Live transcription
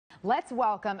Let's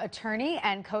welcome attorney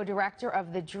and co-director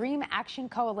of the Dream Action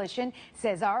Coalition,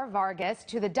 Cesar Vargas,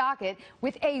 to the docket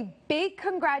with a big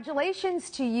congratulations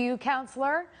to you,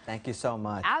 counselor. Thank you so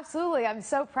much. Absolutely. I'm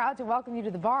so proud to welcome you to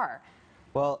the bar.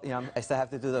 Well, I still have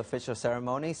to do the official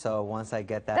ceremony, so once I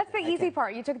get that... That's the easy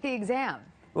part. You took the exam.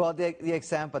 Well, the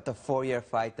exam, but the 4-year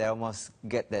fight, they almost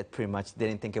get that pretty much.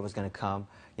 Didn't think it was going to come.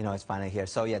 It's finally here.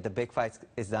 So, yeah, the big fight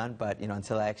is done, but,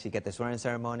 until I actually get the swearing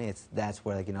ceremony, that's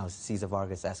where, Cesar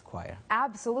Vargas Esquire.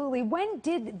 Absolutely. When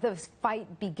did the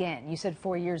fight begin? You said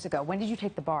 4 years ago. When did you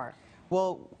take the bar?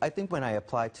 Well, I think when I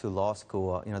applied to law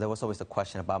school, there was always a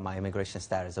question about my immigration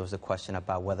status. There was a question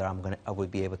about whether I would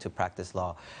be able to practice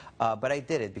law. But I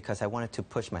did it because I wanted to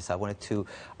push myself. I wanted to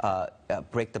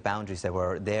break the boundaries that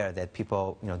were there, that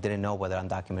people, didn't know whether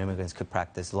undocumented immigrants could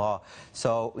practice law.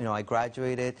 So, I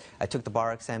graduated. I took the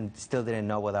bar exam, still didn't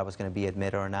know whether I was going to be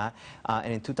admitted or not.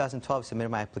 And in 2012, I submitted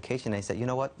my application, and I said, you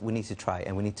know what, we need to try,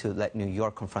 and we need to let New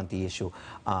York confront the issue,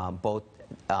 both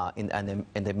in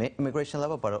the immigration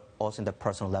level, but also in the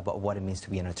personal level of what it means to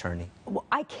be an attorney. Well,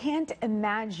 I can't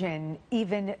imagine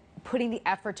even putting the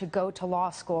effort to go to law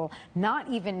school, not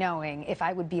even knowing if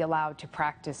I would be allowed to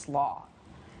practice law.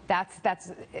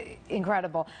 That's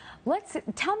incredible.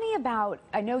 Tell me about,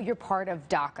 I know you're part of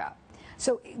DACA.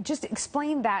 So just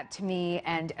explain that to me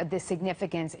and the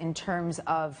significance in terms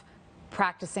of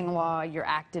practicing law, your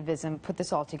activism. Put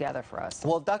this all together for us.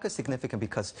 Well, DACA is significant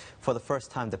because for the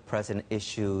first time the president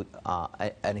issued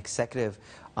an executive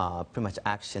pretty much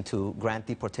action to grant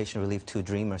deportation relief to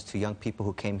dreamers, to young people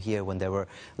who came here when they were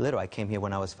little. I came here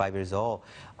when I was 5 years old.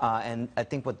 And I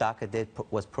think what DACA did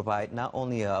was provide not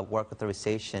only a work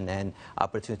authorization and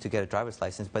opportunity to get a driver's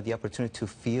license, but the opportunity to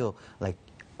feel like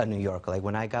a New Yorker. Like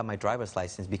when I got my driver's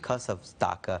license because of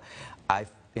DACA,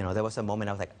 there was a moment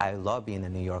I was like, I love being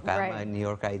in New York. I have my New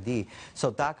York ID.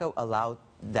 So DACA allowed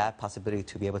that possibility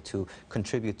to be able to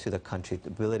contribute to the country, the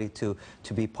ability to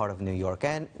be part of New York,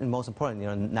 and most importantly,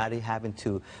 not having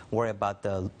to worry about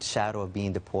the shadow of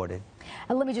being deported.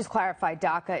 And let me just clarify,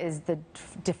 DACA is the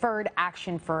Deferred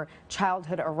Action for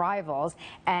Childhood Arrivals,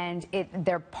 and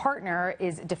their partner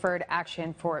is Deferred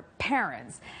Action for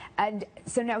Parents. And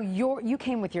so now you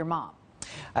came with your mom.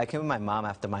 I came with my mom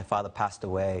after my father passed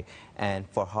away, and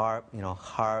for her,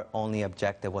 her only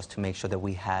objective was to make sure that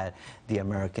we had the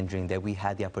American dream, that we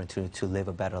had the opportunity to live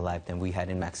a better life than we had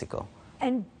in Mexico.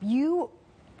 And you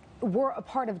were a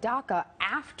part of DACA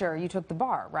after you took the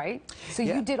bar, right? So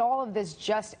you did all of this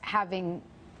just having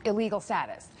illegal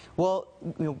status. Well,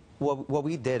 what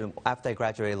we did after I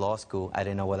graduated law school, I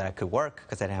didn't know whether I could work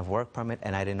because I didn't have a work permit,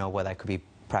 and I didn't know whether I could be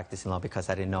practicing law because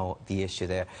I didn't know the issue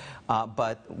there.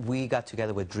 But we got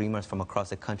together with dreamers from across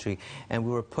the country, and we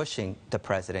were pushing the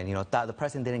president. The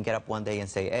president didn't get up one day and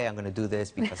say, hey, I'm going to do this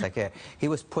because I care. He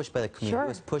was pushed by the community. He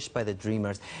was pushed by the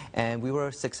dreamers, and we were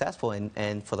successful.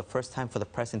 And for the first time for the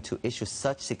president to issue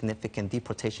such significant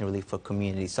deportation relief for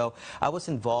community. So I was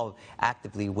involved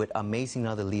actively with amazing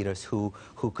other leaders who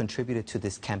contributed to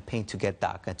this campaign to get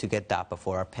DACA, to get DAPA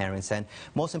for our parents, and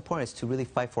most important is to really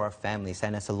fight for our families.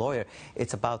 And as a lawyer,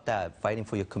 it's about that, fighting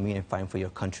for your community, fighting for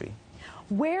your country.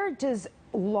 Where does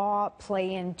law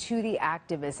play into the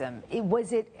activism?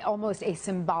 Was it almost a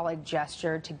symbolic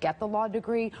gesture to get the law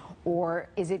degree, or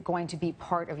is it going to be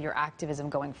part of your activism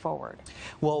going forward?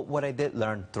 Well, what I did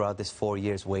learn throughout this 4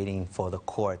 years waiting for the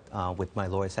court with my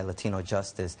lawyers at Latino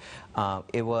Justice, I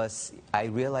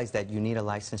realized that you need a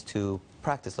license to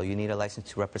practice law. You need a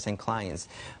license to represent clients,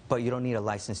 but you don't need a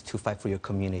license to fight for your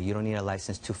community. You don't need a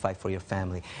license to fight for your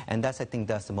family. And I think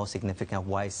that's the most significant,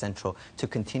 why it's central to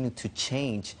continue to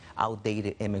change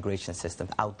outdated immigration systems,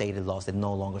 outdated laws that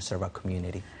no longer serve our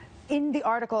community. In the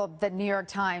article of the New York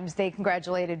Times, they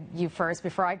congratulated you first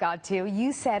before I got to.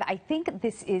 You said, I think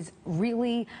this is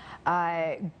really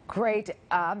great.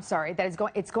 I'm sorry, that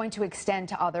it's going to extend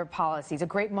to other policies, a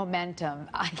great momentum.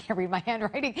 I can't read my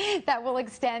handwriting, that will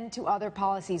extend to other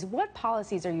policies. What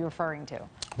policies are you referring to?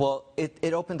 Well,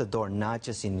 it opened the door not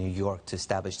just in New York to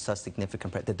establish such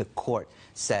significant that the court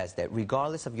says that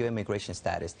regardless of your immigration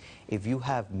status, if you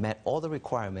have met all the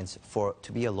requirements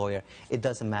to be a lawyer, it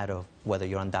doesn't matter whether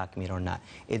you're undocumented or not.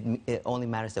 It only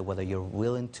matters that whether you're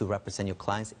willing to represent your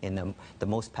clients in the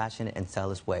most passionate and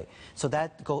selfless way. So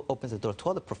that opens the door to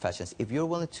other professions. If you're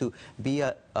willing to be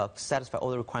satisfy all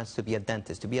the requirements to be a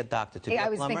dentist, to be a doctor, to be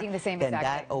a plumber, then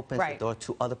that opens the door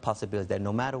to other possibilities. That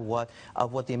no matter what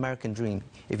the American dream,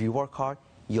 if you work hard,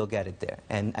 you'll get it there.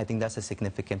 And I think that's a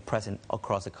significant present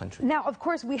across the country. Now, of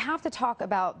course, we have to talk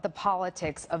about the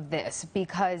politics of this,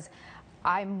 because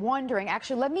I'm wondering,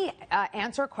 actually, let me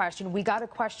answer a question. We got a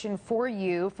question for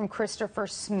you from Christopher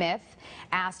Smith,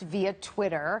 asked via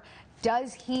Twitter.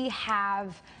 Does he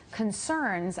have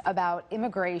concerns about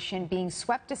immigration being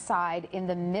swept aside in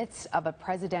the midst of a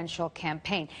presidential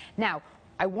campaign? Now,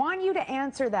 I want you to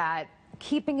answer that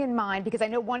keeping in mind, because I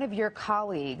know one of your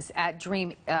colleagues at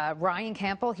Dream, Ryan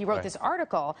Campbell, he wrote this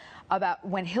article about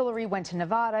when Hillary went to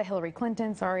Nevada, Hillary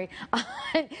Clinton, sorry,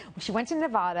 she went to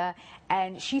Nevada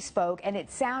and she spoke, and it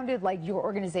sounded like your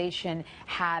organization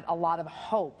had a lot of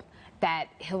hope that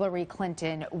Hillary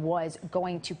Clinton was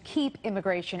going to keep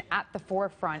immigration at the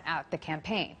forefront at the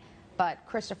campaign. But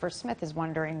Christopher Smith is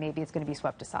wondering maybe it's going to be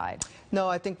swept aside. No,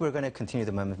 I think we're going to continue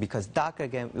the movement because DACA,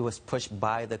 again, it was pushed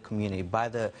by the community, by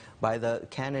the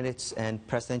candidates, and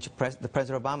President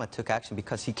Obama took action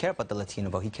because he cared about the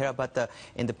Latino vote, he cared about the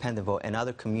independent vote and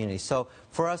other communities. So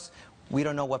for us, we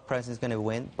don't know what president is going to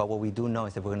win, but what we do know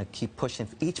is that we're going to keep pushing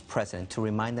each president to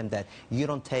remind them that you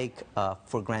don't take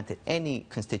for granted any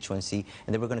constituency,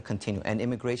 and that we're going to continue. And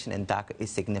immigration and DACA is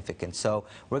significant. So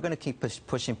we're going to keep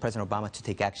pushing President Obama to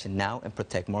take action now and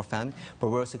protect more families, but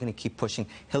we're also going to keep pushing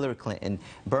Hillary Clinton,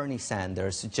 Bernie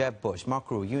Sanders, Jeb Bush,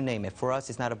 Mark Rubio, you name it. For us,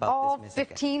 it's not about all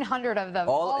dismissing 1,500 of them.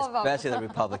 All of them. Especially the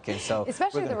Republicans. So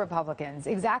especially the Republicans,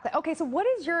 exactly. Okay, so what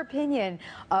is your opinion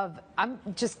of, I'm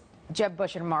just Jeb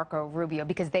Bush and Marco Rubio,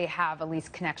 because they have at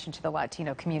least connection to the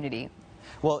Latino community?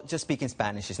 Well, just speaking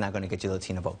Spanish is not going to get you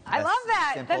Latino vote. I love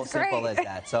that. That's great. Simple as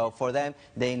that. So for them,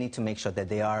 they need to make sure that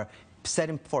they are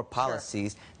setting for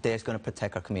policies that's going to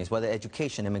protect our communities, whether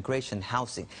education, immigration,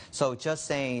 housing. So just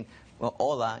saying, well,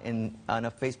 hola on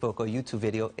a Facebook or YouTube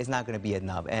video is not going to be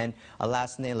enough. And a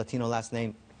last name, Latino last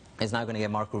name, is not going to get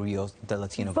Marco Rubio the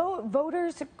Latino vote.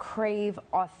 Voters crave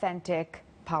authentic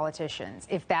politicians,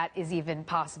 if that is even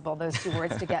possible, those two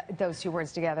words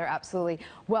together, absolutely.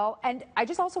 Well, and I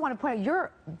just also want to point out, you're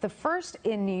the first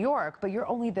in New York, but you're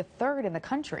only the third in the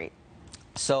country.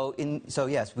 So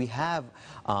yes, we have,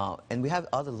 and we have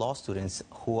other law students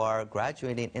who are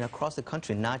graduating across the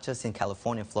country, not just in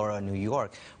California, Florida, and New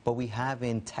York, but we have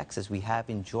in Texas, we have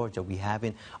in Georgia, we have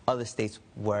in other states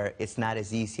where it's not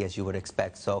as easy as you would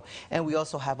expect. So, and we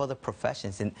also have other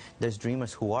professions, and there's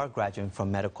dreamers who are graduating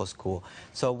from medical school.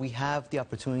 So we have the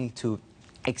opportunity to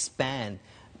expand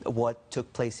what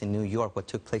took place in New York, what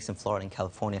took place in Florida and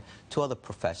California, to other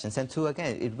professions. And to,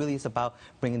 again, it really is about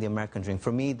bringing the American dream.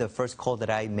 For me, the first call that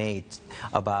I made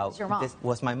about this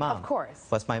was my mom. Of course.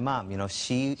 Was my mom. You know,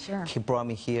 she brought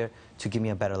me here to give me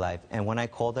a better life. And when I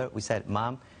called her, we said,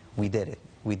 Mom, we did it.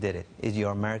 We did it. It's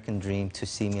your American dream to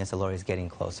see me as a lawyer is getting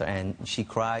closer. And she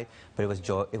cried, but it was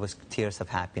joy. It was tears of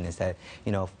happiness that,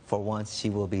 you know, for once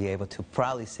she will be able to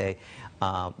proudly say,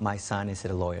 my son is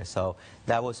a lawyer. So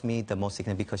that was me the most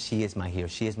significant, because she is my hero.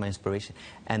 She is my inspiration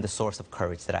and the source of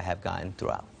courage that I have gotten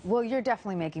throughout. Well, you're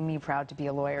definitely making me proud to be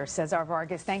a lawyer. Cesar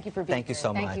Vargas, thank you for being here. Thank you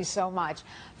so much. Thank you so much.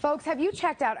 Folks, have you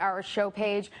checked out our show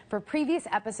page? For previous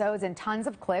episodes and tons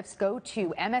of clips, go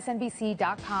to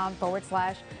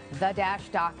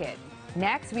msnbc.com/the-docket.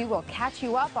 Next, we will catch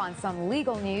you up on some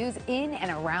legal news in and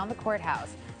around the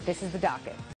courthouse. This is The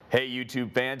Docket. Hey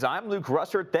YouTube fans, I'm Luke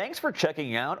Russer. Thanks for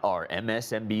checking out our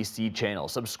MSNBC channel.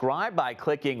 Subscribe by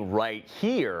clicking right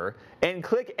here, and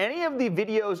click any of the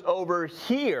videos over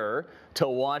here to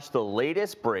watch the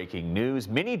latest breaking news,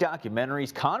 mini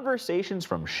documentaries, conversations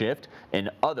from Shift, and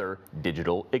other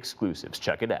digital exclusives.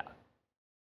 Check it out.